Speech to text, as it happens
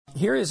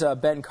Here is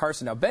Ben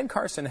Carson. Now, Ben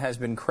Carson has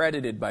been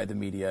credited by the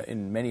media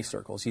in many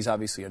circles. He's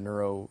obviously a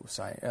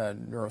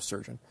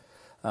neurosurgeon.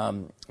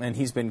 And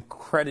he's been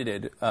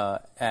credited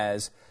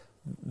as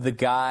the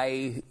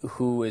guy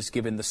who has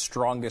given the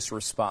strongest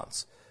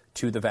response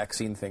to the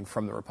vaccine thing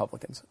from the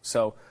Republicans.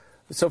 So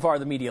far,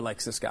 the media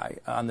likes this guy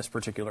on this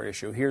particular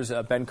issue. Here's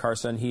Ben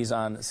Carson. He's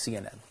on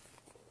CNN.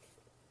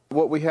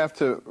 What we have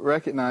to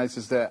recognize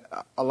is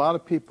that a lot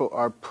of people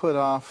are put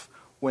off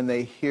when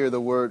they hear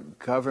the word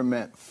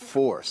government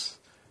force.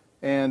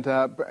 And,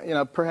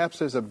 perhaps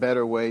there's a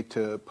better way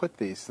to put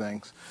these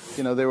things.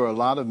 There were a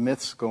lot of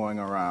myths going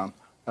around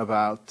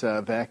about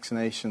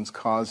vaccinations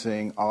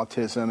causing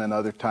autism and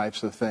other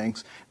types of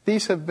things.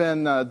 These have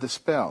been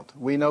dispelled.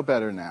 We know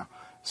better now.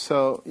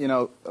 So,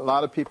 a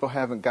lot of people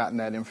haven't gotten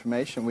that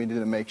information. We need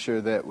to make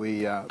sure that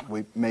we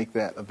make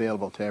that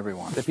available to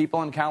everyone. The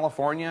people in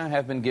California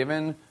have been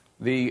given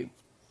the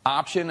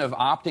option of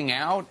opting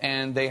out,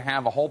 and they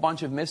have a whole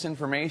bunch of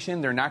misinformation.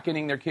 They're not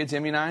getting their kids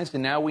immunized,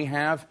 and now we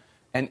have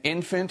an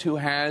infant who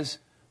has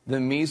the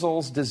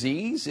measles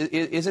disease.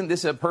 Isn't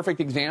this a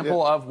perfect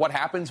example of what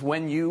happens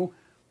when you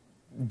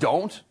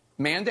don't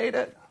mandate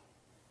it?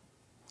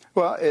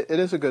 Well, it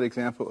is a good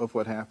example of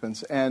what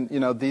happens. And,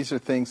 these are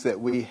things that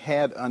we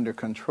had under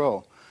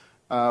control.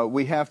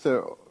 We have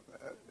to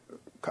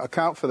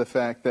account for the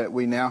fact that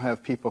we now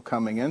have people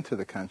coming into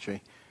the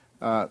country,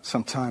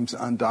 sometimes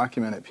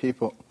undocumented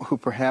people, who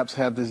perhaps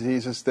have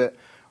diseases that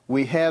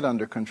we had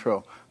under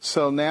control.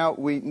 So now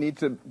we need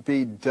to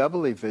be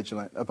doubly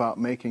vigilant about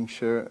making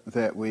sure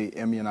that we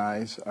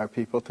immunize our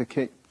people to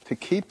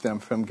keep them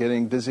from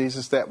getting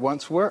diseases that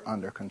once were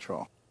under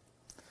control.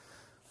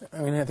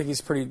 I mean, I think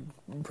he's pretty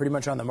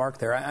much on the mark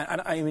there.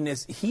 I mean,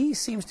 he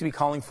seems to be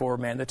calling for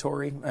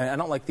mandatory. I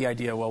don't like the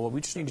idea, well,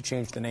 we just need to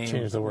change the name.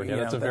 Change the word. Yeah,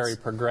 that's a very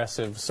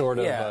progressive sort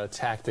of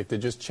tactic to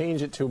just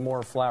change it to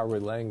more flowery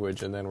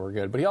language, and then we're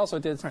good. But he also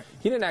did,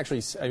 he didn't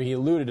actually, I mean, he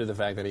alluded to the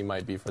fact that he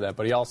might be for that,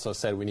 but he also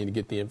said we need to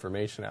get the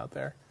information out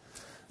there.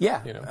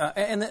 Yeah,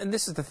 and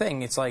this is the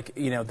thing. It's like,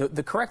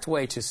 the correct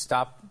way to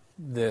stop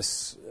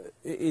this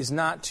is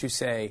not to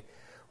say,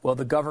 well,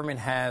 the government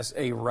has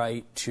a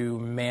right to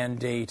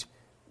mandate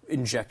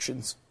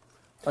injections.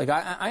 Like,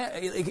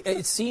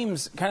 it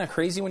seems kind of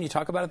crazy when you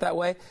talk about it that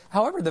way.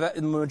 However,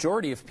 the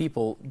majority of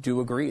people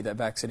do agree that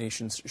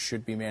vaccinations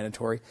should be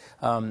mandatory.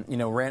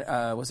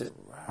 Was it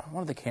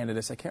one of the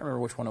candidates? I can't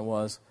remember which one it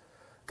was,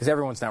 because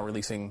everyone's now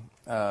releasing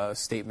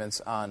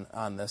statements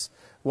on this.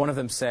 One of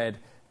them said,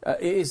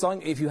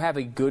 if you have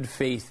a good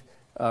faith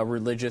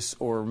religious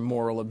or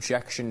moral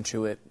objection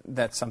to it,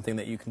 that's something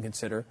that you can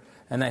consider.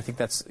 And I think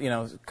that's,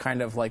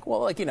 kind of like,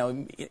 well,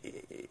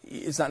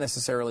 it's not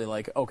necessarily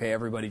like, okay,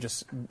 everybody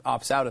just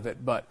opts out of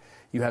it, but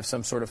you have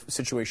some sort of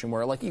situation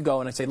where, like, you go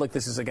and I say, look,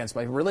 this is against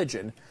my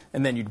religion,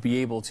 and then you'd be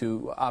able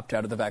to opt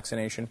out of the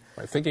vaccination.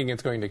 Right. Thinking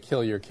it's going to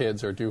kill your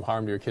kids or do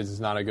harm to your kids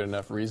is not a good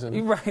enough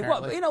reason. Right.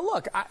 Apparently. Well,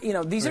 look,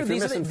 these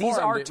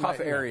are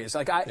tough areas.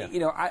 Like,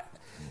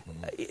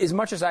 as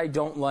much as I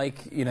don't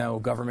like,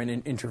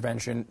 government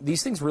intervention,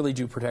 these things really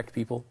do protect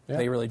people. Yeah.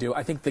 They really do.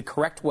 I think the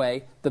correct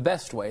way, the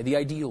best way, the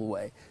ideal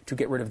way to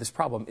get rid of this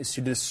problem is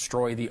to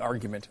destroy the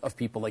argument of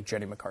people like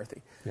Jenny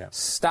McCarthy. Yeah.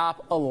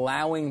 Stop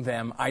allowing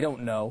them,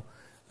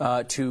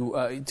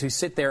 to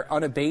sit there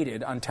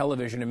unabated on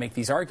television and make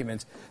these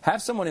arguments.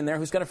 Have someone in there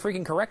who's going to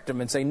freaking correct them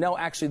and say, no,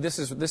 actually, this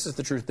is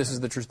the truth, this is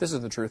the truth, this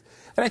is the truth.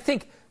 And I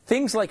think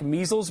things like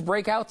measles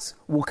breakouts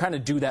will kind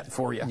of do that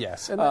for you.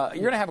 Yes. You're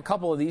going to have a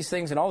couple of these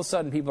things, and all of a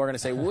sudden people are going to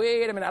say,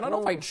 wait a minute, I don't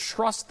know if I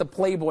trust the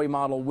Playboy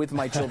model with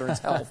my children's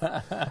health.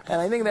 And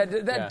I think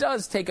that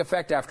does take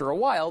effect after a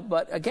while,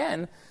 but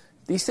again,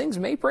 these things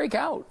may break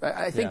out.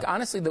 I think,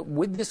 honestly, that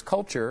with this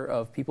culture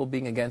of people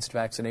being against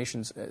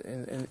vaccinations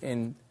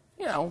in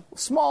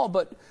small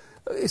but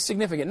a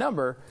significant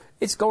number,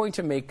 it's going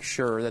to make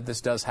sure that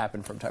this does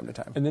happen from time to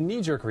time. And the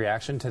knee-jerk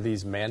reaction to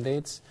these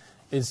mandates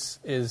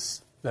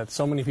is that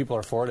so many people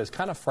are for it is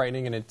kind of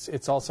frightening, and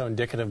it's also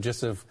indicative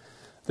just of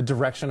the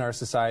direction our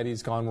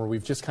society's gone, where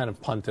we've just kind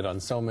of punted on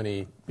so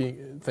many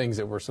things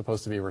that we're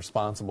supposed to be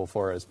responsible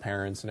for as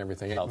parents and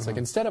everything else. Like,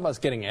 instead of us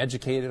getting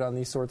educated on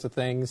these sorts of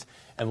things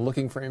and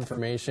looking for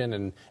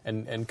information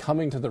and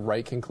coming to the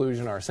right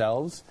conclusion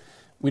ourselves,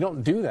 we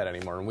don't do that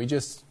anymore, and we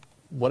just,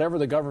 whatever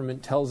the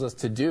government tells us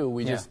to do,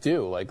 we just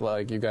do. Like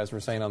you guys were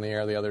saying on the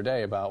air the other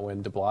day about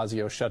when de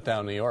Blasio shut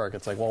down New York.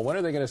 It's like, well, when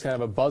are they going to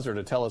have a buzzer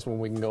to tell us when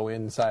we can go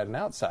inside and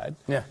outside?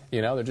 Yeah.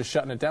 They're just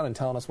shutting it down and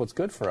telling us what's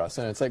good for us.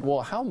 And it's like, well,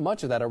 how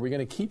much of that are we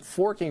going to keep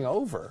forking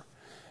over?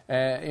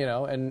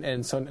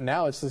 And so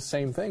now it's the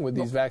same thing with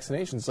these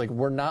vaccinations. It's like,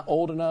 we're not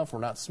old enough, we're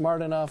not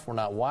smart enough, we're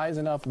not wise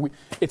enough.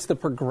 It's the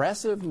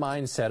progressive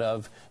mindset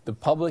of the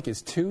public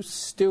is too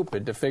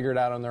stupid to figure it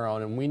out on their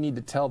own, and we need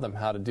to tell them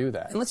how to do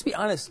that. And let's be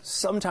honest,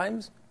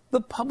 sometimes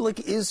the public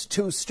is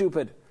too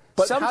stupid.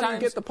 But how do you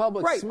get the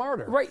public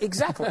smarter? Right,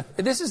 exactly.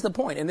 This is the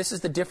point, and this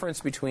is the difference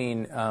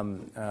between,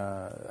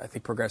 I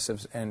think,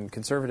 progressives and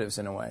conservatives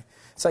in a way.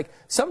 It's like,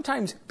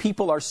 sometimes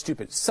people are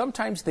stupid.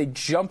 Sometimes they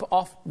jump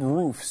off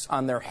roofs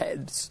on their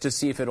heads to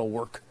see if it'll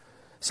work.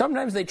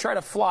 Sometimes they try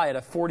to fly out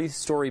of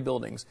 40-story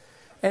buildings.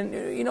 And,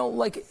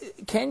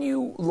 can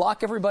you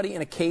lock everybody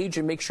in a cage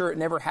and make sure it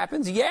never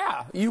happens?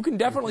 Yeah, you can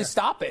definitely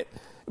stop it.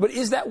 But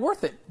is that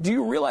worth it? Do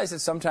you realize that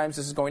sometimes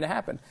this is going to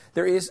happen?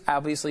 There is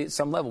obviously at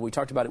some level. We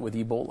talked about it with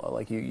Ebola.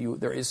 Like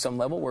there is some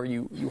level where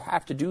you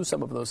have to do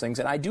some of those things.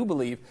 And I do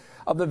believe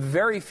of the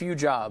very few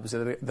jobs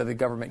that the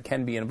government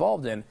can be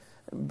involved in,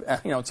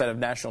 outside of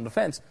national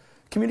defense,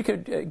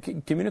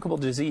 communicable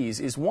disease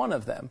is one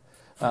of them.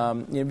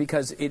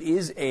 Because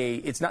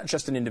it's not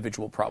just an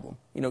individual problem.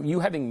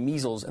 You having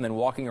measles and then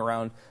walking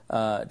around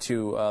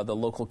to the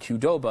local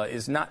Qdoba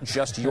is not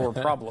just your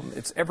problem.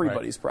 It's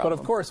everybody's problem. But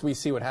of course, we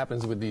see what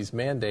happens with these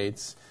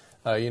mandates.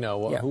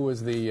 Who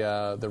was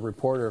the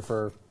reporter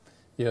for?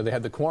 They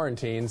had the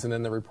quarantines, and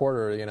then the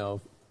reporter,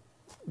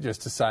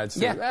 just decides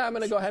to, I'm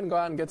going to go ahead and go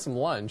out and get some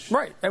lunch.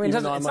 Right. I mean,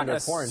 it's not going to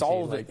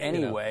solve it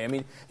anyway. I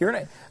mean,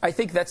 I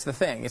think that's the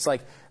thing. It's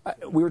like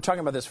we were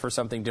talking about this for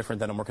something different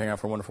than I'm working on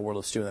for Wonderful World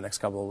of Stew in the next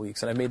couple of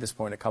weeks, and I made this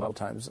point a couple of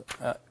times,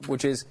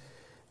 which is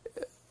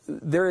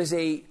there is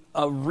a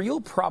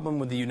real problem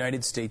with the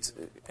United States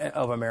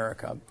of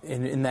America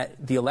in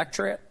that the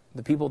electorate,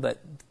 the people that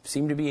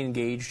seem to be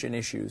engaged in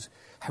issues,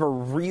 have a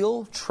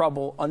real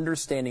trouble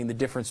understanding the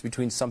difference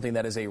between something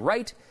that is a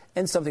right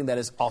and something that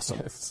is awesome.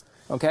 Yes.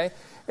 Okay?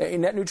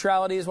 Net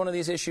neutrality is one of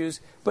these issues,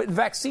 but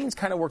vaccines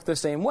kind of work the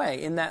same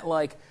way in that,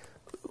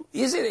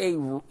 is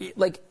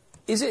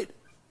it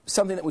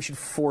something that we should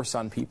force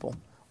on people?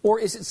 Or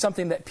is it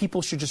something that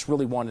people should just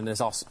really want and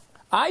is awesome?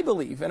 I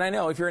believe, and I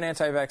know if you're an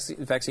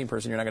anti-vaccine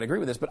person, you're not going to agree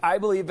with this, but I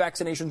believe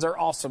vaccinations are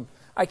awesome.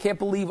 I can't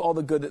believe all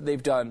the good that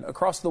they've done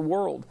across the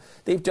world.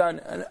 They've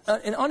done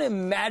an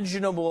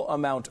unimaginable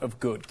amount of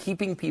good,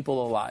 keeping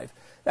people alive.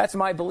 That's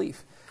my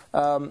belief.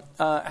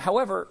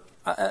 However,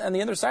 on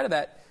the other side of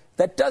that,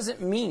 that doesn't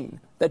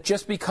mean that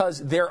just because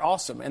they're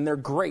awesome and they're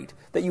great,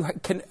 that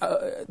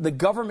the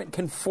government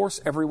can force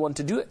everyone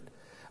to do it.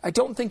 I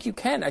don't think you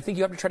can. I think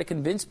you have to try to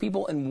convince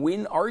people and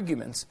win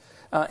arguments.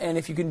 And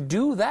if you can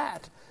do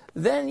that,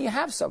 then you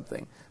have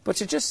something. But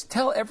to just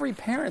tell every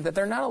parent that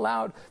they're not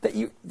allowed,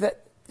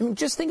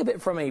 just think of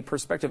it from a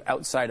perspective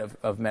outside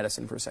of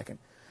medicine for a second.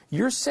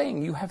 You're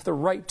saying you have the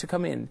right to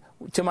come in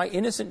to my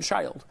innocent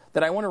child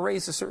that I want to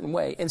raise a certain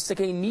way and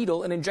stick a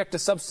needle and inject a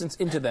substance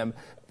into them,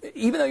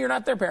 even though you're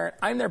not their parent,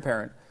 I'm their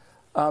parent.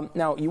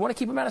 Now, you want to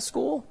keep them out of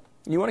school?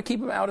 You want to keep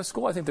them out of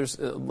school? I think there's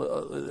a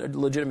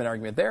legitimate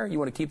argument there. You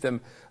want to keep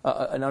them,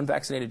 an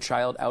unvaccinated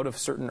child, out of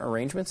certain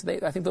arrangements?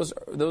 I think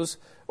those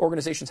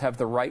organizations have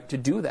the right to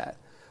do that.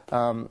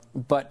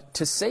 But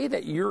to say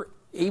that you're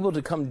able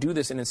to come do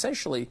this and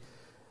essentially,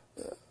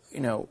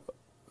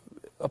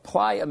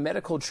 apply a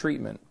medical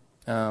treatment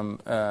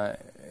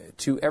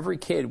to every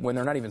kid when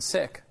they're not even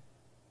sick,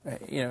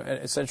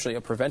 essentially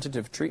a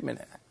preventative treatment,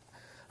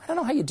 I don't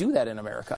know how you do that in America.